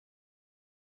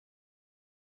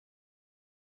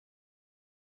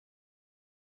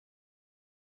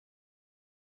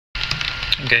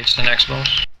engage the next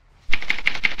boss.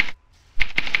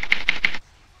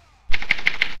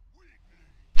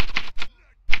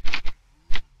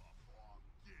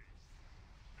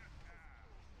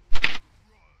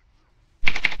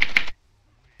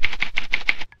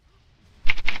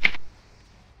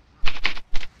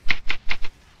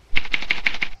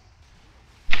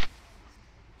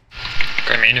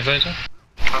 Okay, main innovator?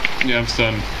 Yeah, I'm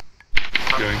stunned.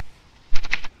 Going.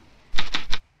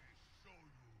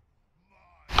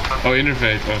 Oh,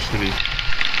 innervate. Oh, sorry.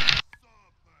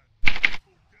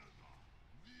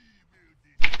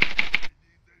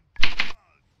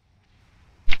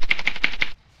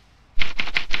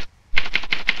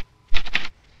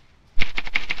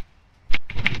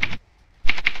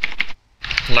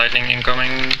 Lightning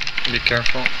incoming, be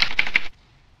careful.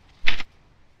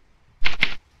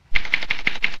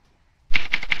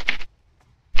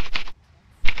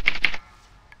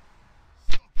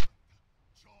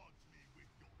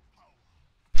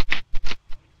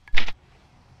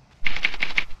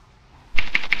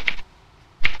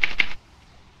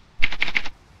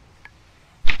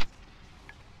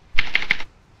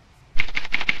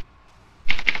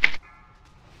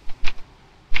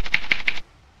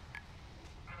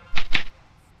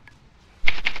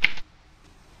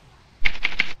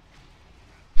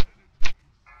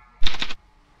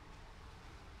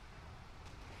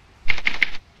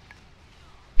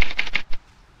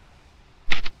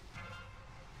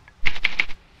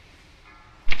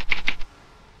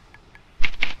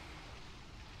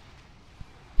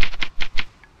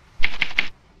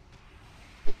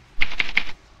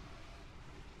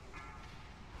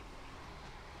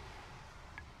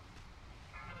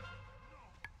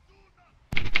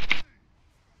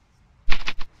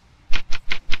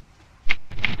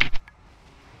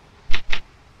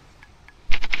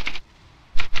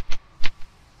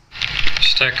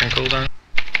 Stack and cooldown.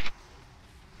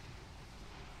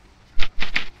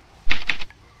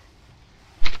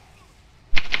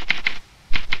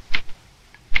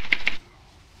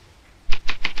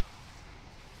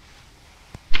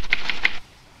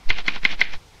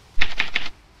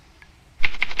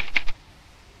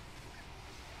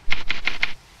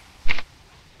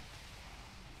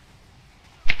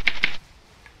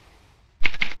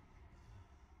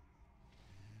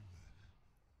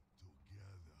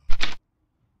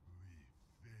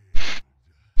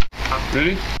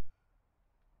 Ready?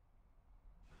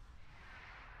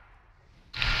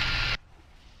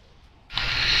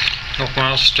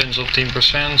 Nogmaals, stuns op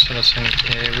 10%, so that's an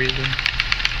redo.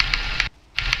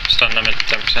 Stun them at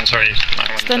 10%, sorry.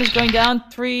 Stun is going down.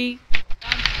 3,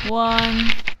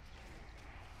 1.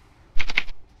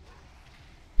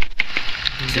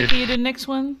 So can you do the next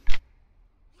one?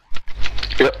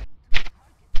 Yep.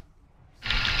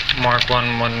 Mark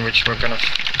one which we're gonna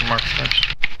mark first.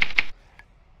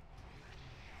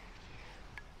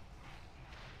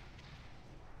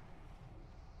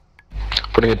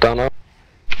 Putting it down now.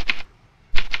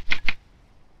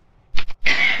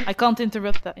 I can't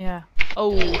interrupt that, yeah.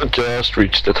 Oh. Just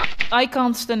reached it. I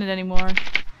can't stun it anymore.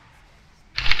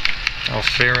 I'll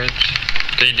fear it.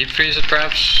 Can you deep freeze it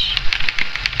perhaps?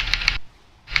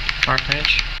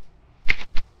 Archmage?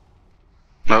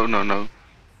 No, no, no.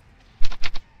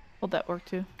 Well, that worked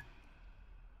too.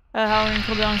 Howling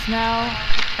cooldowns now.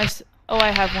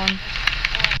 I have one.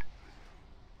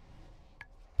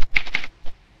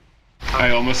 I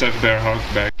almost have bear hog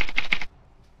back.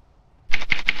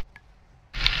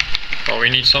 Well, we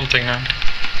need something now.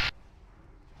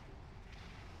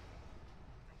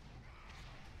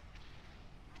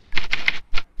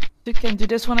 You can do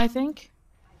this one, I think.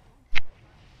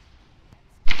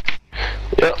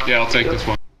 Yeah. Yeah, I'll take this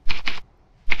one.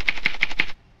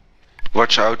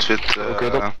 Watch out with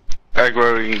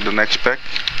aggroing the next pack.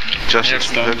 Just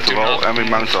hug the wall and we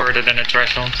mount up. Further than a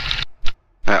threshold.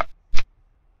 Yeah.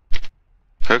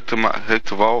 Hug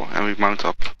the wall and we mount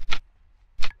up.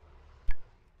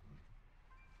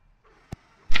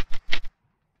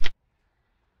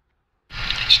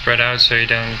 Spread out so you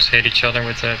don't hit each other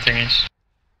with the thingies.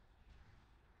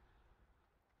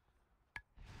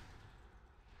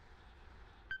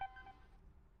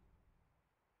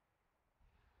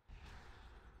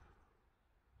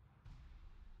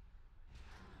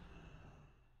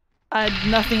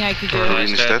 Nothing I could do.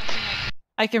 Instead.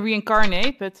 I can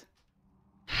reincarnate, but...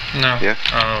 No. Yeah.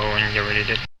 Oh, and you already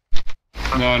did.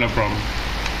 No, no problem.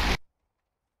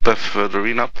 Buff the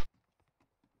arena up.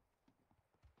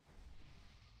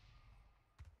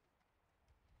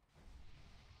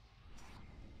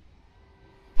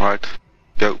 Right.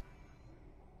 Go.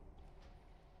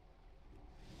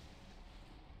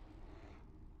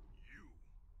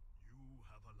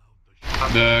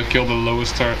 Kill the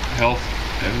lowest health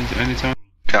anytime.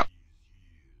 Yeah.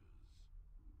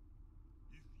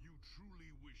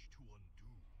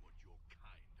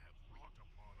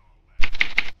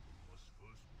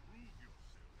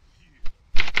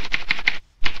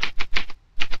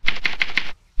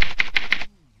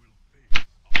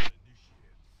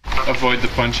 Avoid the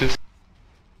punches.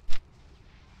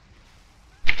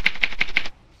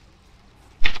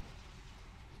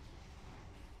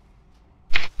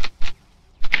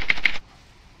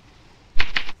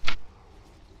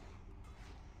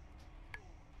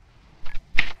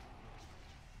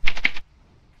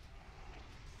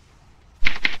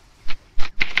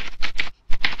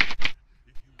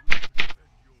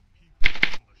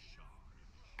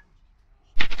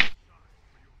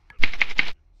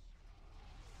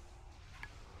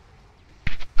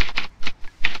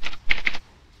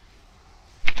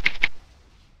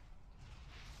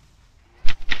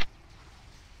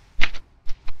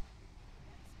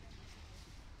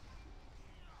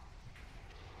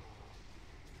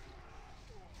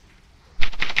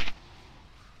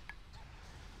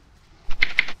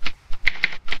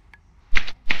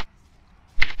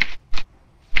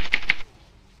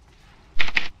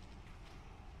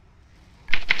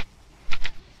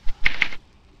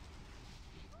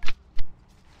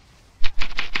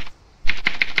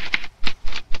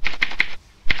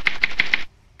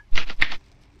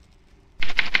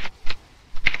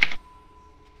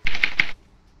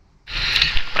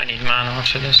 I need mana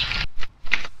after this.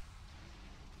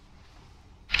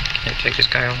 Can you take this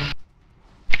guy over?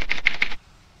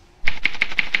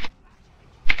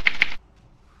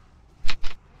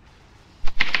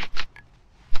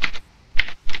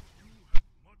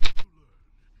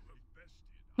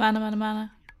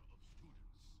 Mana.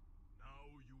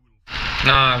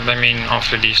 No, I mean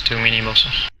after these two mini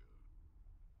bosses.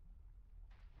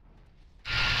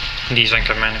 These I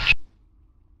can manage.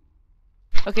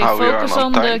 Okay, we are focus on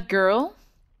on the time. girl.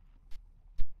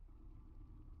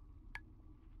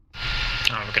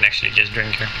 Oh, we can actually just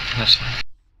drink her. That's fine.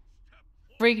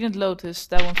 Fragrant Lotus,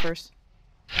 that one first.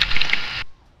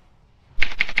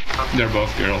 They're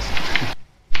both girls.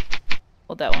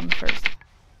 Well, that one first.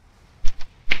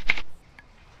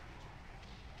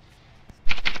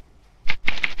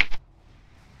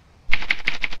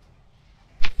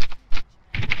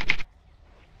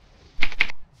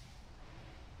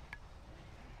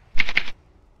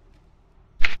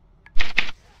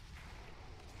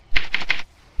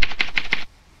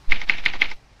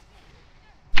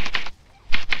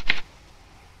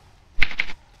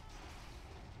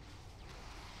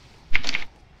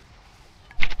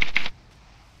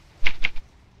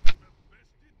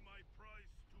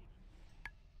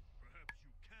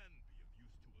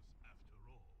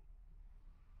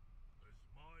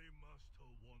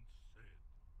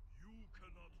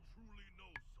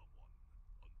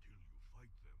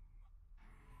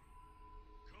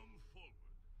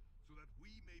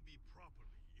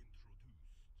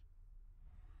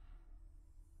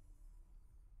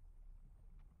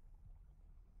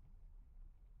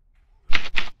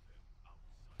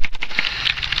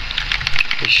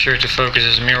 Be sure to focus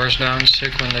his mirrors down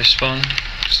sick when they spawn,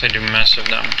 because they do massive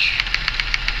damage.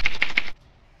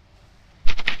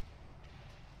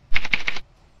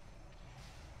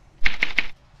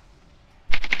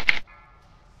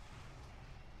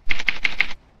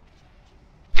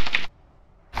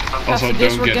 Also, After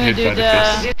this, don't we're get gonna hit do by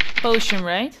the fist. the potion,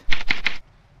 right?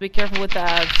 Be careful with the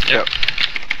ads. Yep.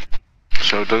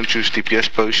 So don't use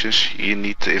DPS potions, you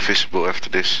need the invisible after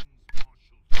this.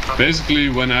 Basically,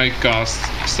 when I cast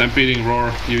Stampeding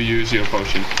Roar, you use your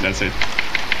potion. That's it.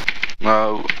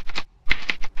 No.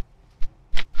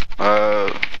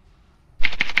 Yeah,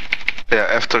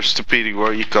 after Stampeding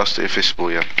Roar you cast the invisible,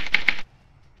 yeah.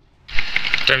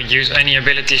 Don't use any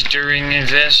abilities during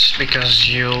Invis, because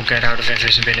you'll get out of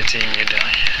invisibility and you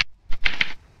die.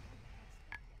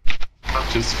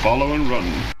 Just follow and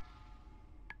run.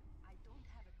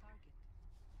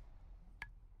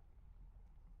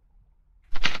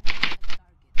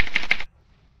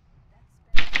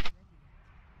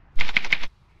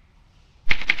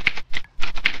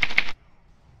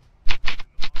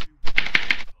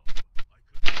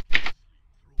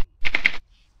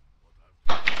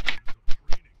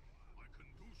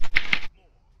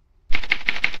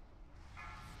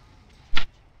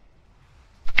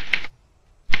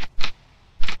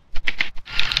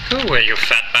 Go away, you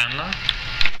fat panda.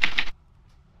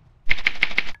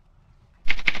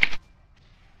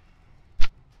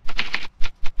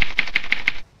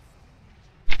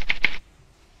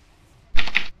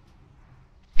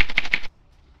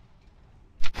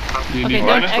 You Okay, need don't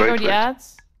mana? aggro wait. the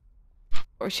ads.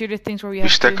 Or shoot at things where we We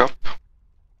have stack to. up.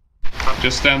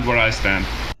 Just stand where I stand.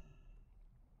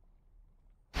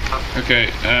 Okay,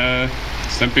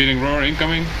 stampeding roar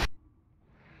incoming.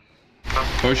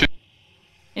 Potion.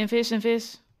 Invis,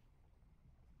 invis.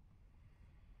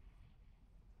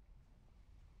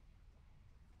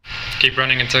 Keep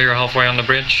running until you're halfway on the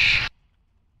bridge.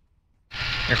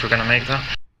 If we're gonna make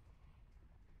that.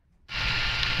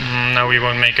 No, we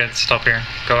won't make it. Stop here.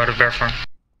 Go out of bear form.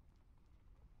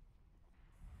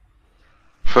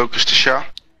 Focus the Sha.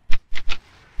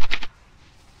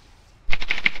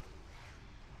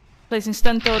 Placing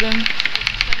stun totem.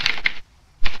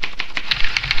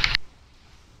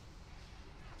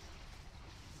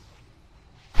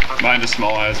 Mind the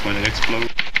small eyes when it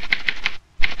explodes.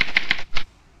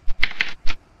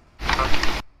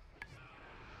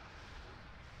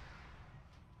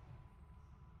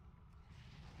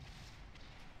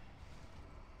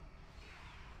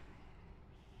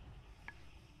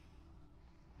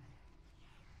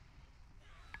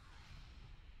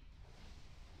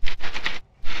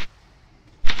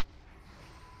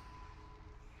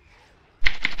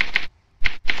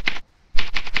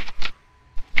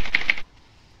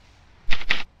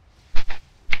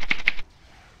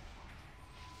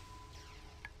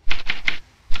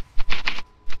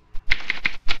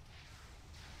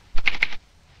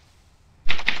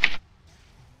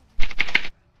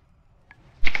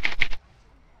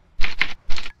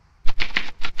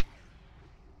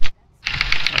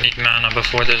 I need mana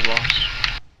before this boss.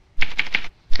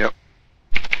 Yep.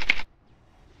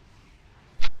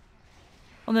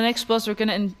 On the next boss, we're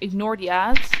gonna ignore the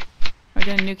ads. We're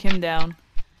gonna nuke him down.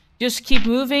 Just keep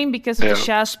moving because of the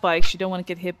Sha spikes. You don't want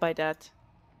to get hit by that.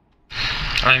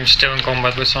 I'm still in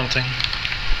combat with something.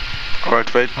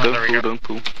 Alright, wait, Oh, there we go. don't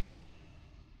pull.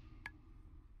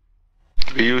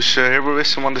 We use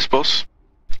heroism on this boss.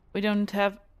 We don't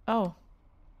have. Oh.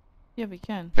 Yeah, we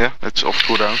can. Yeah, it's off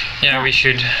cooldown. Yeah, we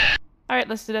should. Alright,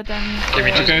 let's do that then. Give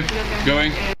me two. Okay,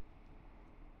 going.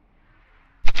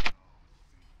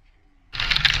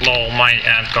 Lol, my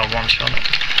ad got one shot.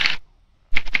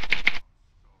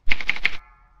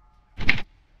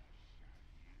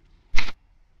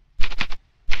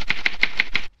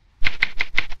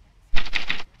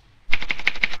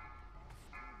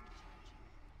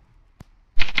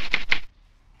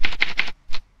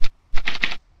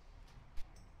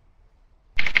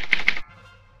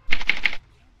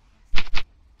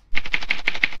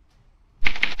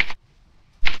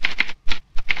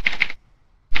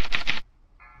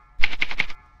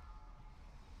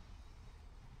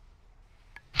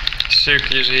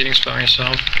 Sick, use a healing spell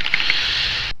yourself.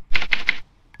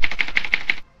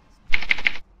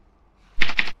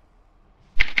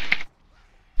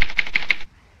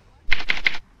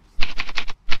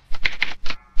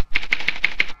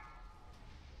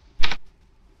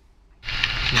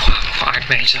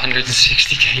 Archmage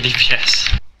 160k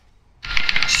DPS.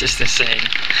 It's just insane.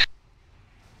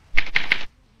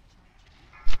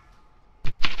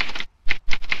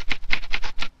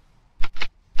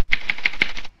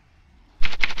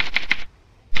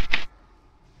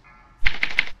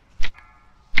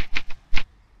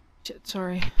 Shit,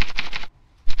 sorry.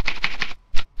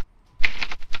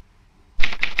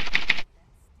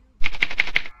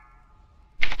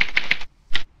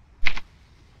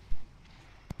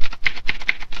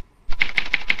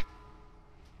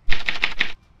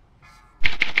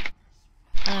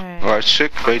 Alright,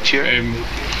 sick, wait here.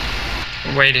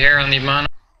 Wait here, I need mana.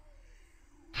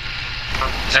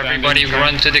 Everybody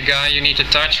run to the guy you need to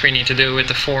touch. We need to do it with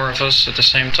the four of us at the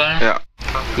same time. Yeah.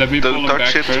 Let me pull Don't him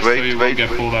back touch it, first so you won't get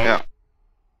pulled out. Yeah.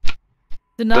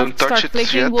 Do Don't not touch start it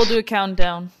clicking, yet. we'll do a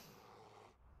countdown.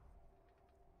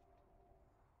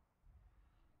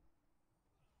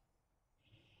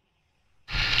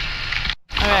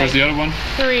 Where's the Alright. other one?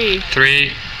 3,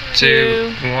 3,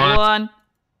 2, 1. 1.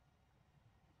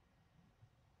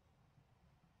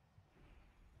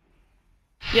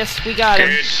 Yes, we got him.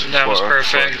 Good, that was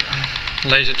perfect.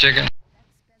 Laser chicken.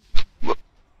 What?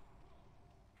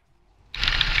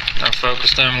 Now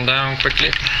focus them down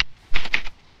quickly.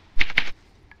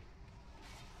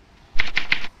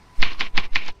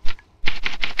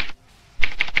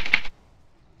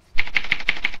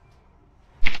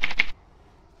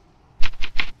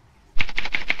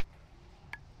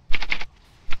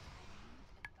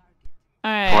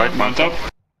 Alright. Alright, Mount up.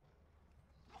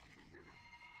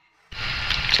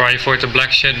 Try avoid the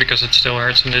black shit because it still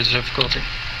hurts in this difficulty.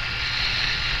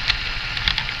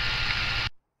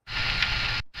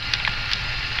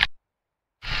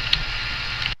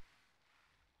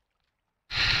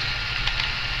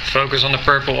 Focus on the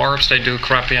purple orbs, they do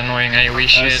crappy annoying AoE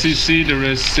shit. CC the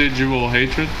residual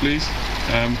hatred, please.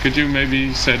 Could you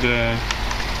maybe set a...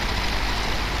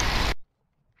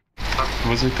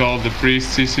 What's it called? The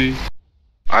priest CC?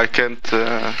 I can't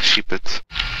sheep it.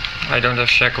 I don't have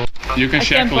shackle. You can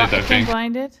shackle it, I I think. can't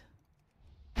bind it.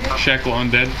 Shackle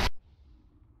undead.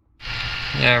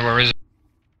 Yeah, where is it?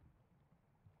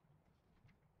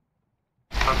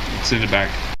 It's in the back.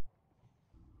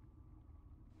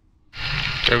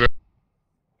 Go, go.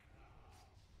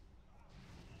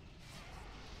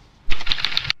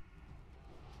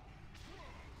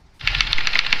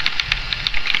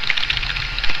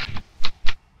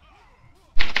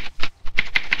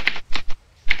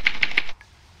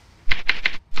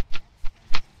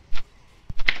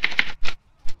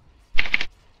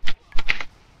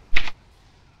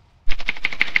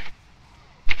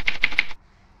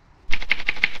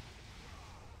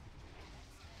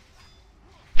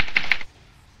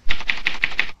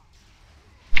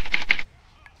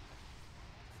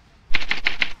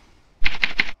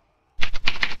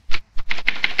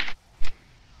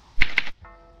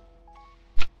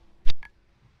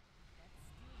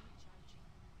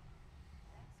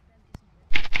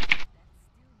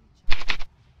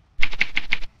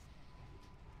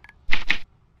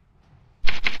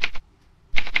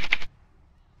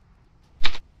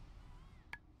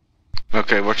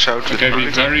 Okay, watch out. Okay, be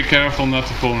very careful not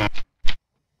to fall now.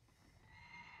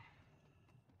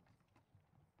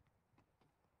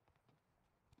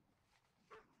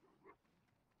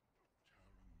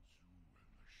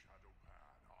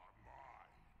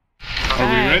 Are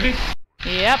we ready?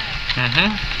 Yep.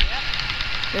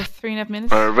 Mm-hmm. There's 3.5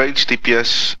 minutes. Range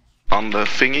DPS on the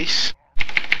thingies.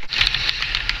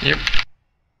 Yep.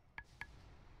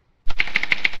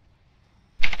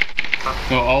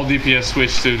 No, all DPS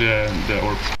switch to the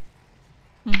orbs.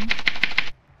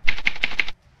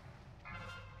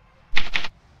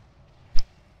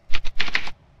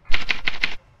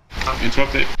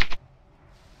 Interrupt it.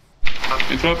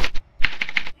 Interrupt.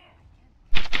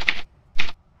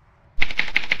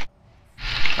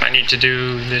 I need to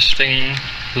do this thingy.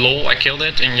 Lol, I killed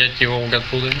it, and yet you all got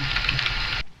pulled in.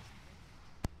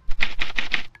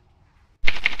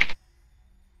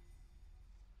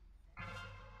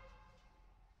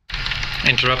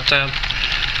 Interrupt that.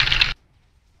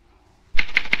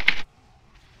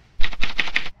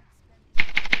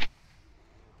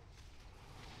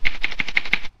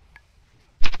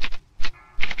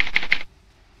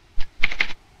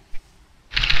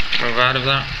 Move out of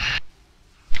that.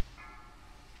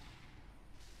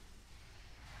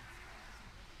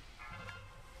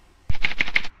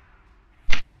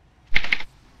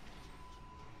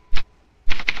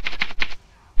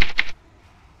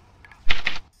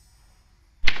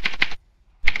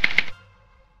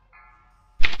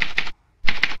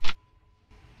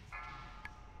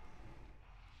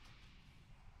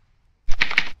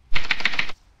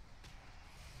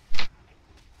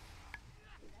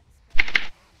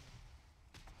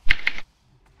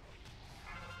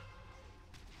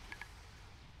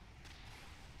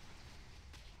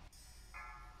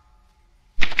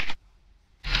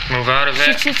 Move out of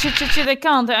it. Shit, I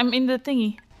can't. I'm in the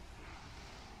thingy.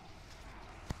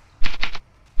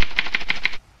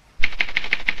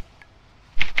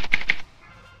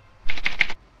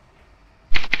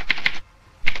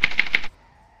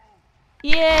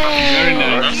 Yay! Very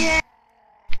nice.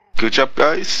 Good job,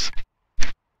 guys.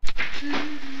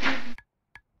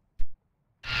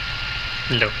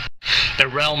 Look, the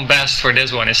realm best for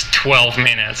this one is 12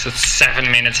 minutes. It's 7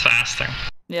 minutes faster.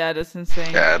 Yeah, that's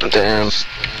insane. Yeah, that's Damn.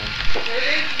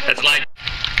 It's like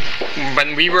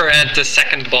when we were at the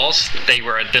second boss, they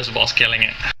were at this boss killing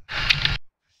it.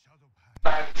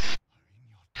 I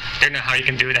don't know how you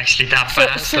can do it actually that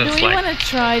fast. So do it's we like, want to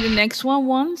try the next one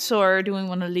once, or do we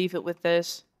want to leave it with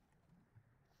this?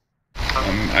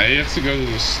 I have to go to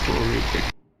the store real quick.